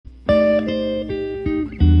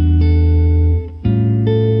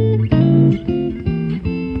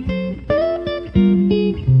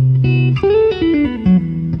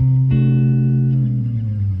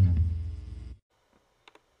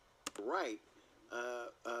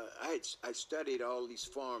I studied all these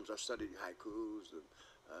forms. I studied haikus,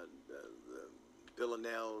 the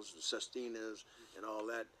villanelles, the sestinas, and all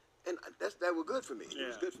that. And that were good for me. It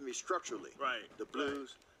was good for me structurally. Right. The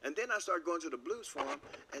blues. Right. And then I started going to the blues form,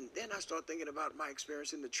 and then I started thinking about my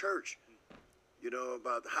experience in the church.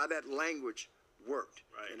 About how that language worked,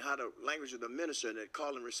 right. and how the language of the minister and that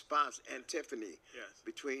call and response antiphony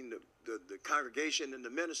between the congregation and the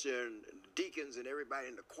minister and the deacons and everybody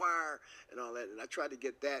in the choir and all that. And I tried to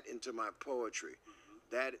get that into my poetry.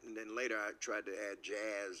 That, and then later I tried to add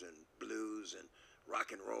jazz and blues and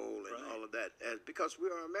rock and roll and all of that, because we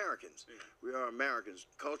are Americans. Yeah. We are Americans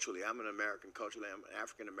culturally. I'm an American culturally. I'm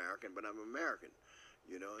African American, but I'm American.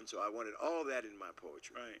 And so I wanted all that in my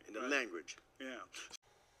poetry, in the language. Yeah.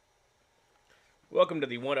 Welcome to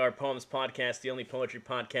the 1 Hour Poems Podcast, the only poetry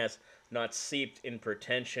podcast not steeped in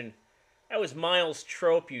pretension. That was Miles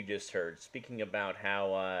Troupe you just heard, speaking about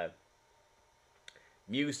how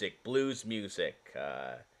music, blues music,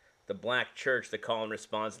 the black church, the call and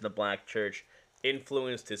response in the black church,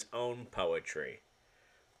 influenced his own poetry.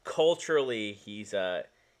 Culturally, he's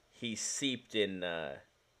seeped in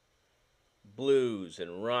blues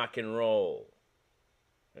and rock and roll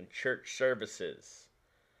and church services,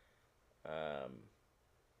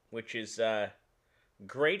 which is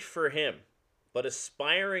great for him. But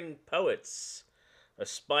aspiring poets,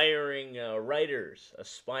 aspiring writers,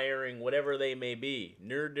 aspiring whatever they may be,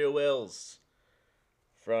 ne'er-do-wells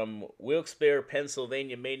from Wilkes-Barre,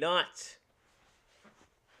 Pennsylvania, may not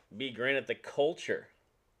be granted the culture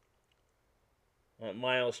that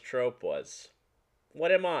Miles Troupe was.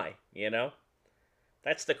 What am I,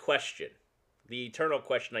 That's the question. The eternal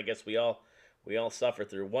question I guess we all suffer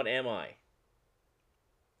through. What am I?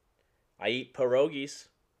 I eat pierogies,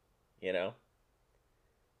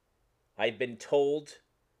 I've been told,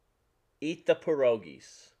 eat the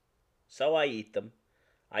pierogies. So I eat them.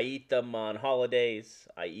 I eat them on holidays.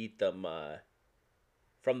 I eat them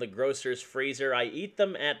from the grocer's freezer. I eat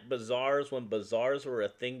them at bazaars when bazaars were a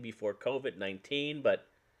thing before COVID-19, but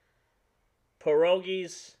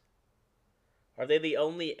pierogies, are they the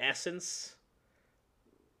only essence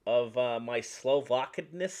of my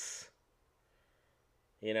Slovakness?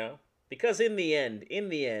 Because in the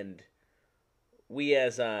end, we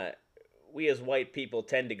as white people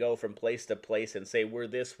tend to go from place to place and say we're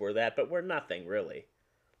this, we're that, but we're nothing really.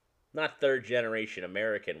 Not third generation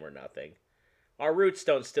American, we're nothing. Our roots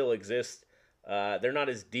don't still exist. They're not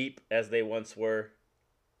as deep as they once were.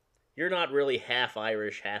 You're not really half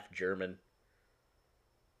Irish, half German.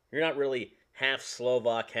 You're not really half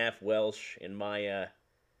Slovak, half Welsh in my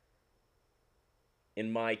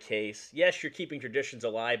case. Yes, you're keeping traditions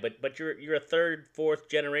alive, but you're a third, fourth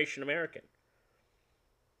generation American.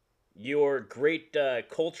 Your great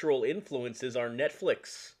cultural influences are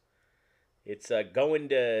Netflix.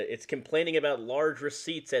 It's complaining about large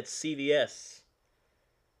receipts at CVS.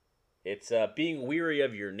 It's being weary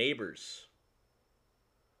of your neighbors.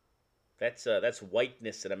 That's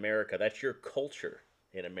whiteness in America. That's your culture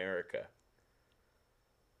in America.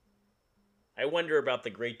 I wonder about the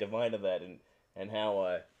great divide of that and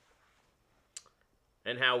how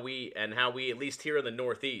we at least here in the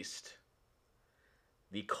Northeast,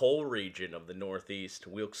 the coal region of the Northeast,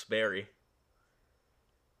 Wilkes-Barre,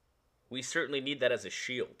 we certainly need that as a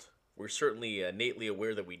shield. We're certainly innately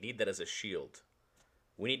aware that we need that as a shield.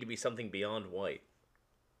 We need to be something beyond white.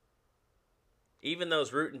 Even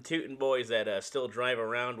those rootin' tootin' boys that still drive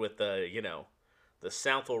around with the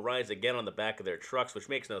South will rise again on the back of their trucks, which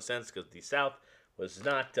makes no sense because the South was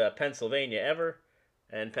not Pennsylvania ever,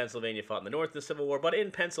 and Pennsylvania fought in the North in the Civil War. But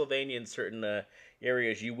in Pennsylvania, in certain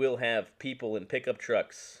areas, you will have people in pickup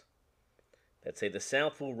trucks that say the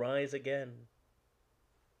South will rise again.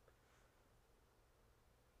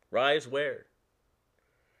 Rise where?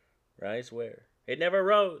 Rise where? It never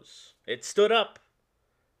rose. It stood up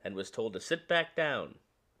and was told to sit back down.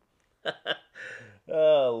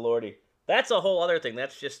 Oh, Lordy. That's a whole other thing.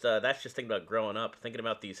 That's just thinking about growing up, thinking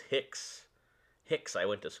about these hicks I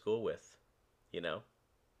went to school with,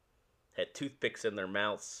 Had toothpicks in their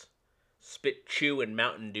mouths, spit chew in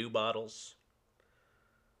Mountain Dew bottles,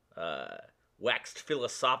 waxed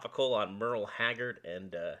philosophical on Merle Haggard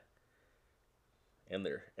and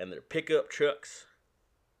their pickup trucks.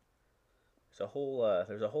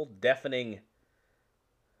 There's a whole deafening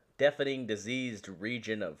diseased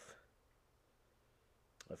region of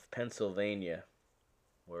Pennsylvania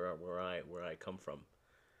where I come from.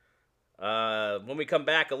 When we come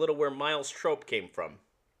back, a little where Miles Troupe came from,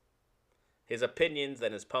 his opinions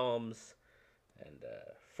and his poems, and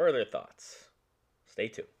further thoughts. Stay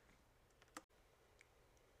tuned.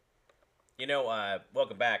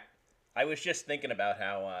 Welcome back. I was just thinking about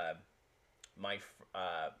how my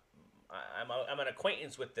I'm an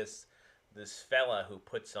acquaintance with this fella who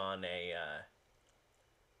puts on an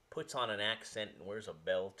accent and wears a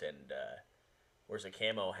belt and wears a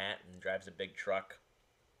camo hat and drives a big truck.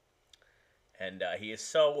 And he is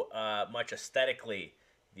so much aesthetically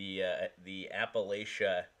the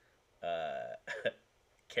Appalachia uh,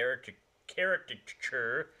 character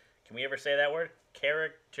caricature. Can we ever say that word?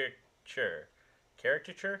 Caricature.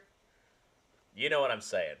 You know what I'm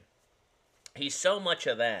saying. He's so much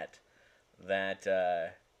of that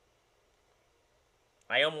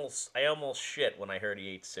I almost shit when I heard he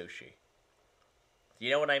ate sushi. Do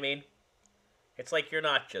you know what I mean? It's like you're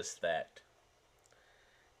not just that.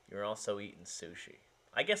 You're also eating sushi.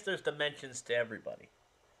 I guess there's dimensions to everybody.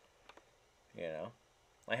 You know,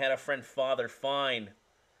 I had a friend, Father Fine.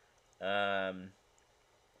 Um,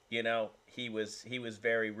 he was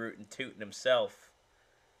very rootin' tootin' himself.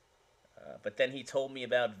 But then he told me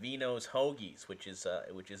about Vino's Hoagies, which is a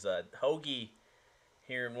hoagie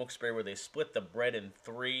here in Wilkes-Barre where they split the bread in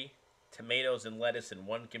three, tomatoes and lettuce in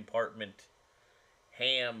one compartment,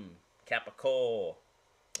 ham, capicola,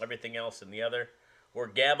 everything else in the other, or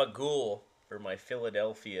gabagool for my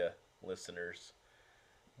Philadelphia listeners.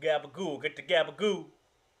 Gabagool, get the gabagool.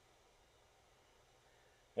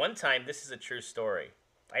 One time, this is a true story.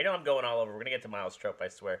 I know I'm going all over. We're gonna get to Miles Troupe, I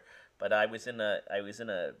swear. But I was in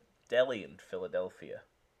a deli in Philadelphia,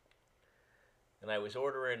 and I was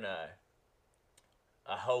ordering a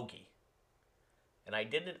hoagie, and I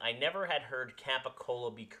never had heard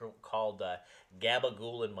capicola be called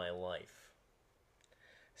gabagool in my life.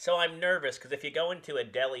 So I'm nervous because if you go into a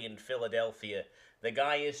deli in Philadelphia, the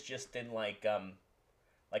guy is just in like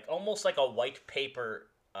almost like a white paper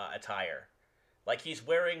attire. Like he's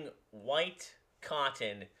wearing white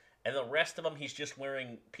cotton, and the rest of him he's just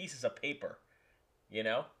wearing pieces of paper. You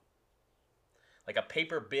know, like a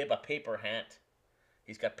paper bib, a paper hat.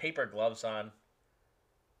 He's got paper gloves on.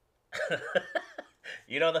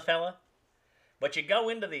 You know the fella. But you go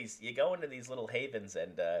into these little havens,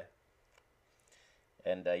 and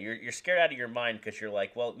you're scared out of your mind because you're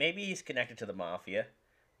like, well, maybe he's connected to the mafia.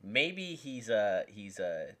 Maybe he's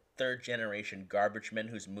a third generation garbage man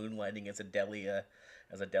who's moonlighting as a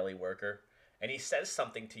deli worker, and he says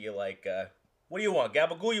something to you like, "What do you want,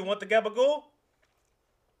 gabagool? You want the gabagool?"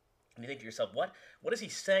 And you think to yourself, "What? What is he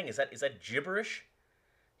saying? Is that gibberish?"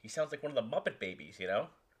 He sounds like one of the Muppet Babies, you know.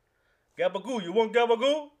 Gabagool, you want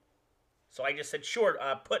gabagool? So I just said, "Sure.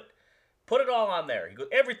 Put it all on there." He goes,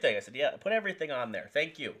 "Everything." I said, "Yeah, put everything on there.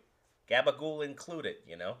 Thank you. Gabagool included,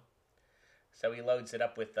 you know." So he loads it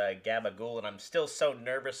up with gabagool, and I'm still so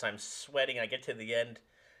nervous. I'm sweating. I get to the end,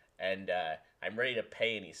 and I'm ready to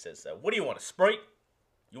pay, and he says, "What do you want, a Sprite?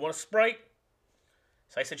 You want a Sprite?"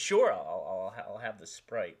 So I said, "Sure, I'll have the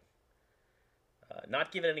Sprite."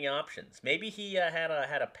 Not given any options. Maybe he had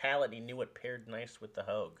a palate and he knew it paired nice with the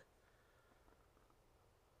Hogue.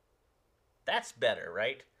 That's better,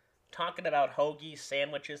 right? Talking about hoagies,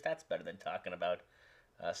 sandwiches, that's better than talking about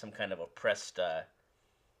some kind of oppressed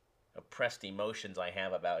emotions I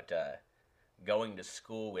have about going to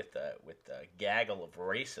school with a gaggle of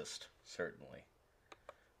racist, certainly.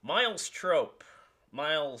 Miles Troupe.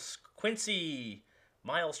 Miles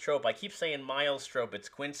Troupe. I keep saying Miles Troupe. It's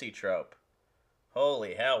Quincy Troupe.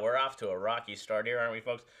 Holy hell, we're off to a rocky start here, aren't we,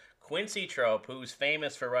 folks? Quincy Troupe, who's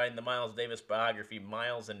famous for writing the Miles Davis biography,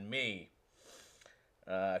 Miles and Me.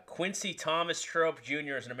 Quincy Thomas Troupe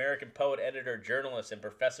Jr. is an American poet, editor, journalist, and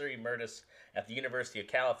professor emeritus at the University of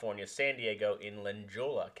California, San Diego, in La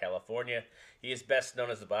Jolla, California. He is best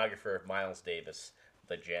known as the biographer of Miles Davis,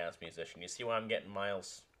 the jazz musician. You see why I'm getting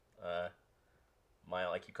Miles? I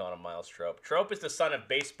keep calling him Miles Troupe. Troupe is the son of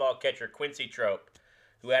baseball catcher Quincy Troupe,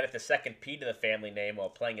 who added the second P to the family name while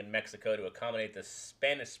playing in Mexico to accommodate the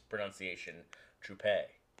Spanish pronunciation, Troupe.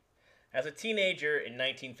 As a teenager in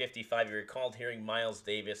 1955, he recalled hearing Miles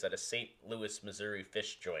Davis at a St. Louis, Missouri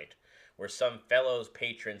fish joint, where some fellow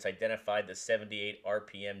patrons identified the 78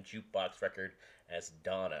 RPM jukebox record as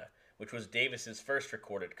Donna, which was Davis's first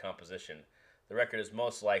recorded composition. The record is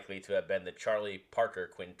most likely to have been the Charlie Parker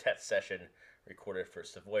Quintet session recorded for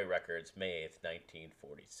Savoy Records May 8,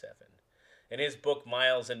 1947. In his book,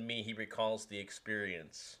 Miles and Me, he recalls the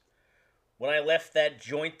experience. When I left that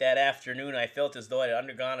joint that afternoon, I felt as though I had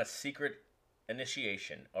undergone a secret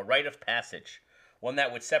initiation, a rite of passage, one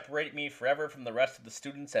that would separate me forever from the rest of the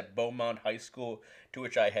students at Beaumont High School, to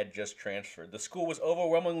which I had just transferred. The school was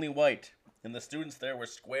overwhelmingly white, and the students there were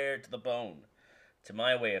squared to the bone. To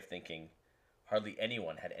my way of thinking, hardly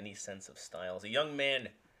anyone had any sense of style. As a young man,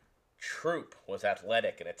 Troupe was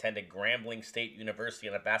athletic and attended Grambling State University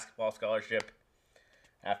on a basketball scholarship.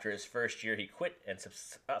 After his first year, he quit and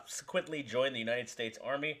subsequently joined the United States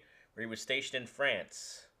Army, where he was stationed in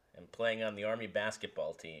France and playing on the Army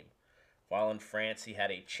basketball team. While in France, he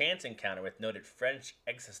had a chance encounter with noted French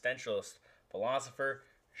existentialist philosopher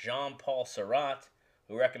Jean-Paul Sartre,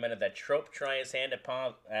 who recommended that Troupe try his hand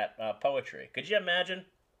at poetry. Could you imagine?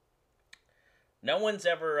 No one's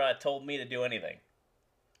ever told me to do anything.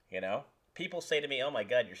 You know? People say to me, "Oh my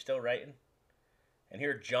God, you're still writing?" And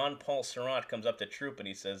here Jean-Paul Sartre comes up to Troupe and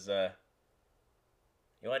he says,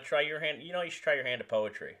 "You want to try your hand? You know, you should try your hand at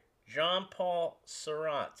poetry." Jean-Paul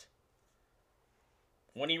Sartre.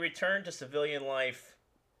 When he returned to civilian life,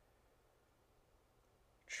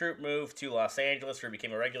 Troupe moved to Los Angeles, where he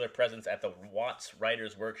became a regular presence at the Watts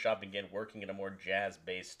Writers Workshop and began working in a more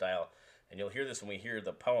jazz-based style. And you'll hear this when we hear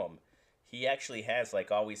the poem. He actually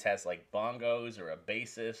always has bongos or a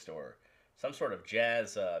bassist or some sort of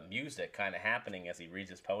jazz music kind of happening as he reads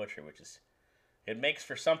his poetry, it makes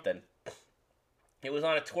for something. He was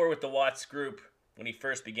on a tour with the Watts group when he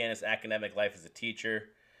first began his academic life as a teacher.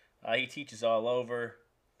 He teaches all over,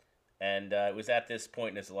 and it was at this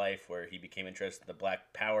point in his life where he became interested in the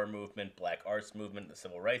Black Power movement, Black Arts movement, the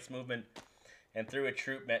Civil Rights movement, and through a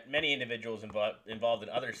Troupe met many individuals involved in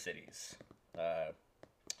other cities,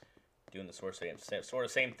 doing the sort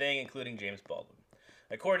of same thing, including James Baldwin.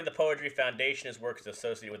 According to the Poetry Foundation, his work is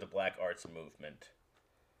associated with the Black Arts movement.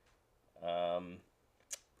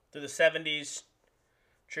 Through the 70s,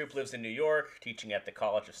 Troupe lives in New York, teaching at the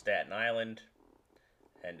College of Staten Island,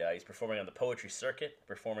 and he's performing on the poetry circuit,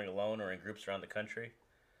 performing alone or in groups around the country.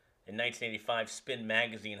 In 1985, Spin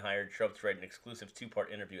magazine hired Troupe to write an exclusive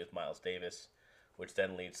 2-part interview with Miles Davis, which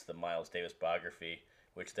then leads to the Miles Davis biography,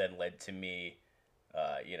 which then led to me,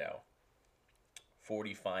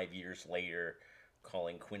 45 years later,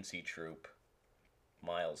 calling Quincy Troupe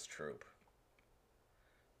Miles Troupe.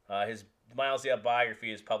 His Miles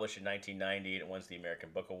biography is published in 1990 and it wins the American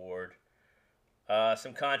Book Award.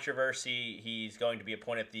 Some controversy, he's going to be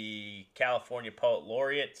appointed the California Poet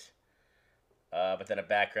Laureate, but then a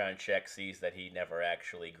background check sees that he never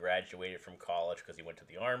actually graduated from college because he went to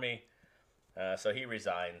the Army. So he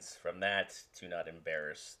resigns from that to not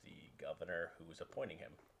embarrass the governor who's appointing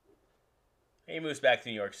him. He moves back to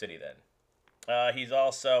New York City then. He's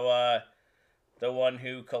also the one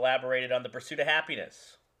who collaborated on The Pursuit of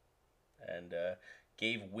Happiness and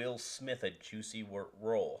gave Will Smith a juicy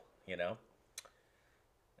role, you know.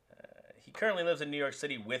 He currently lives in New York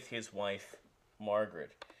City with his wife,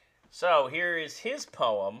 Margaret. So here is his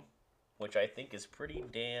poem, which I think is pretty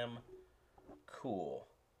damn cool.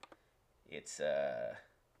 It's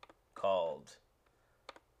called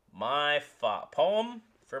Poem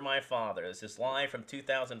for My Father. This is live from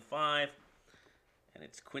 2005, and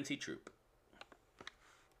it's Quincy Troupe.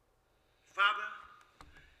 Father,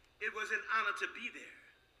 it was an honor to be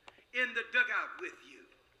there, in the dugout with you.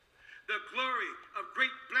 The glory of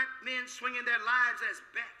great black men swinging their lives as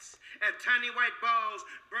bats at tiny white balls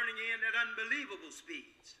burning in at unbelievable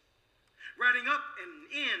speeds. Riding up and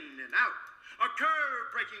in and out, a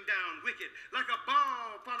curve breaking down wicked like a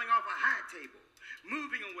ball falling off a high table,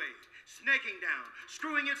 moving away, snaking down,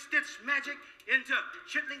 screwing its stitch magic into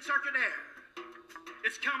chittering circuit air.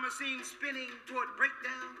 Its comma scene spinning toward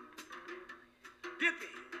breakdown,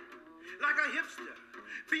 dipping like a hipster,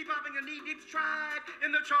 bebopping a knee-deep stride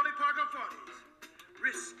in the Charlie Parker 40s.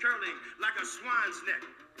 Wrists curling like a swan's neck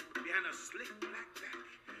behind a slick black back,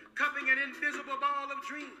 cupping an invisible ball of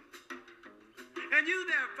dreams. And you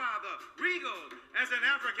there, Father, regal as an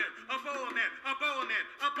African, a boa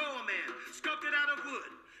man, sculpted out of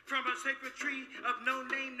wood from a sacred tree of no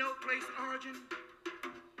name, no place origin.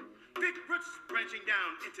 Big roots branching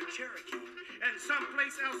down into Cherokee and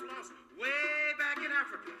someplace else lost way back in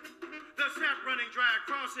Africa. The sap running dry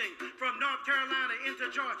crossing from North Carolina into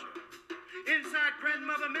Georgia. Inside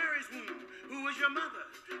grandmother Mary's womb, who was your mother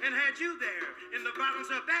and had you there in the bottoms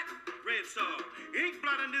of that red soil. Ink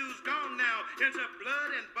blotted news gone now into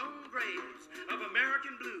blood and bone graves of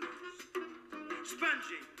American blues.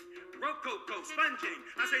 Sponging, rococo, sponging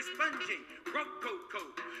rococo.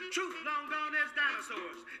 Truth long gone as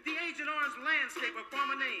dinosaurs. The Agent Orange landscape of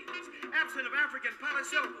former names, absent of African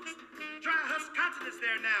polysyllables. Dry husk continents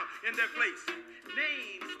there now in their place.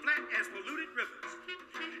 Names flat as polluted rivers.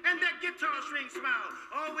 And that guitar string smile,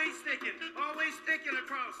 always sticking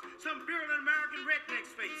across some virulent American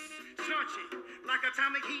redneck's face. Scorching like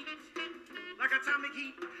atomic heat,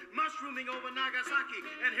 mushrooming over Nagasaki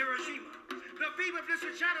and Hiroshima. The fever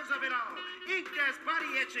blistered shadows of it all, inked as body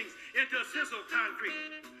etchings into sizzle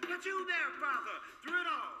concrete. But you there, Father, through it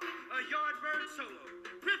all, a yardbird solo,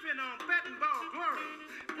 riffing on bat and ball glory,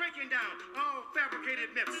 breaking down all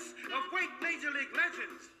fabricated myths of great Major League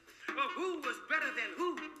legends, of who was better than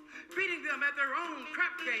who, beating them at their own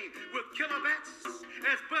crap game with killer bats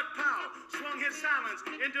as Bud Powell swung his silence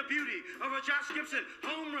into beauty of a Josh Gibson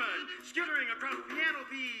home run, skittering across piano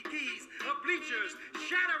keys of bleachers,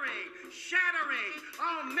 shattering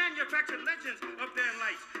all manufactured legends of their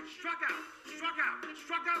lights. Struck out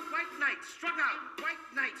white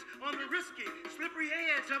knights on the risky, slippery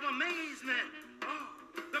edge of amazement. Oh,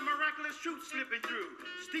 the miraculous truth slipping through,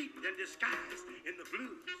 steeped and disguised in the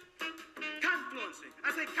blues. Confluencing,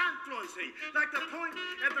 like the point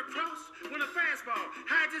at the cross when a fastball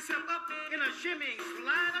hides itself up in a shimmying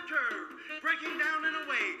slide of curve, breaking down and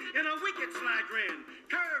away in a wicked slide grin,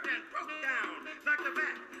 curved and broke down like the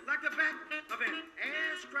back of an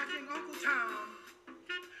ass-scratching Uncle Tom,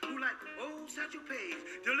 who, like old Satchel Paige,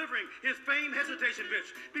 delivering his famed hesitation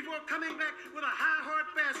pitch before coming back with a high, hard,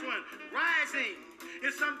 fast one, rising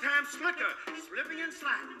is sometimes slicker, slipping and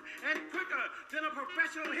sliding, and quicker than a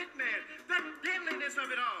professional hitman. The deadliness of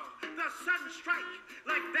it all, the sudden strike,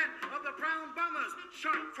 like that of the Brown Bombers'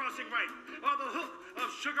 sharp crossing right, or the hook of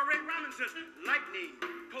Sugar Ray Robinson's lightning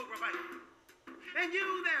cobra bite. And you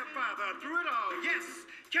there, Father, through it all, yes,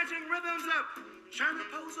 catching rhythms of China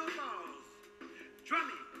Pozo balls,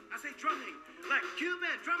 drumming, like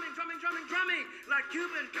Cuban, drumming, like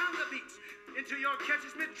Cuban conga beats into your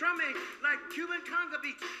catcher's mitt, drumming like Cuban conga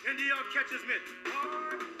beats into your catcher's mitt.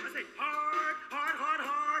 Hard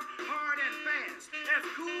and fast as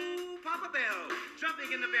cool Papa Bell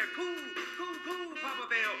jumping in the bed, cool Papa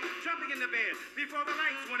Bell jumping in the bed before the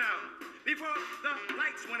lights went out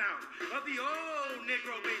of the old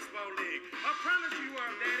Negro baseball league. I promise you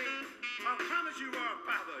are, Daddy. I promise you are,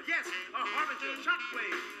 Father. Yes, a harbinger of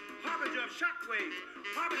shockwaves,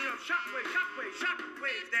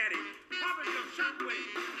 Daddy. Harbinger of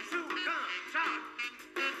shockwaves, soon come, shock.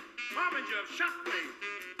 Harbinger of shockwaves,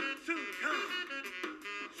 soon come,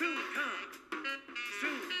 soon come,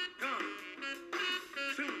 soon come,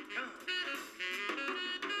 soon come.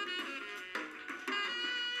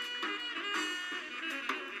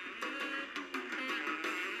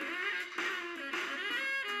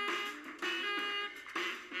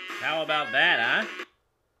 How about that, huh?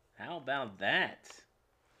 How about that?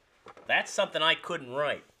 That's something I couldn't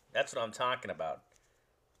write. That's what I'm talking about.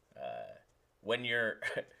 When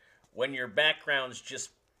your background's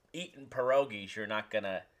just eating pierogies, you're not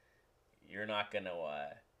gonna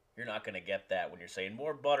get that. When you're saying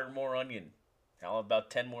more butter, more onion, how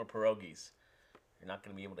about 10 more pierogies? You're not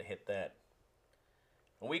gonna be able to hit that.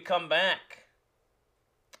 When we come back,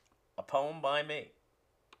 a poem by me.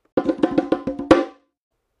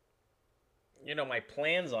 You know, my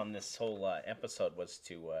plans on this whole episode was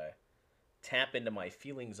to tap into my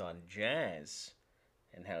feelings on jazz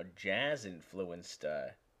and how jazz influenced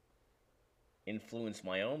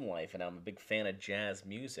my own life, and I'm a big fan of jazz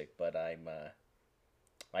music, but I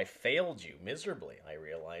failed you miserably. I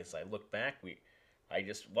realized, I look back,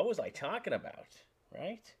 what was I talking about,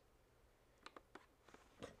 right?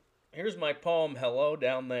 Here's my poem, Hello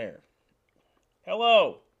Down There.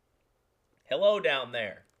 Hello down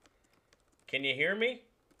there. Can you hear me?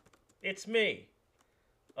 It's me.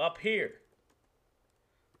 Up here.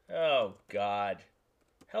 Oh, God.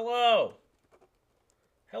 Hello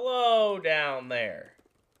down there.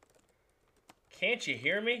 Can't you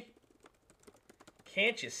hear me?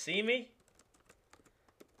 Can't you see me?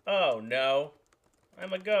 Oh, no.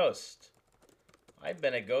 I'm a ghost. I've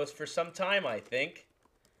been a ghost for some time, I think,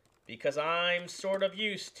 because I'm sort of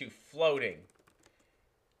used to floating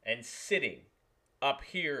and sitting up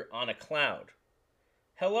here on a cloud.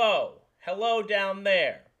 Hello down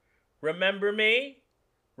there. Remember me?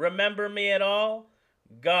 Remember me at all?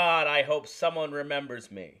 God, I hope someone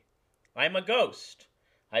remembers me. I'm a ghost.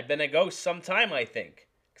 I've been a ghost some time, I think,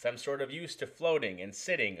 because I'm sort of used to floating and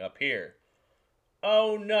sitting up here.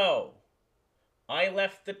 Oh no. I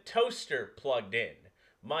left the toaster plugged in,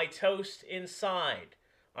 my toast inside.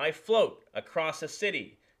 I float across a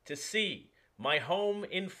city to see my home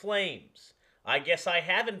in flames. I guess I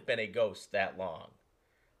haven't been a ghost that long.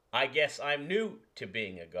 I guess I'm new to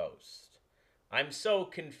being a ghost. I'm so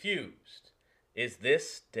confused. Is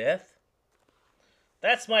this death?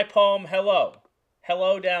 That's my poem,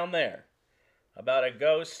 Hello Down There, about a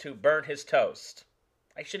ghost who burnt his toast.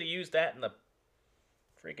 I should have used that in the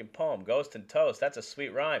freaking poem, Ghost and Toast. That's a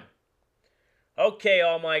sweet rhyme. Okay,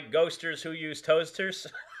 all my ghosters who use toasters.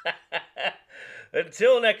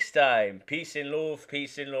 Until next time, peace and love,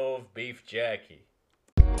 Beef Jackie.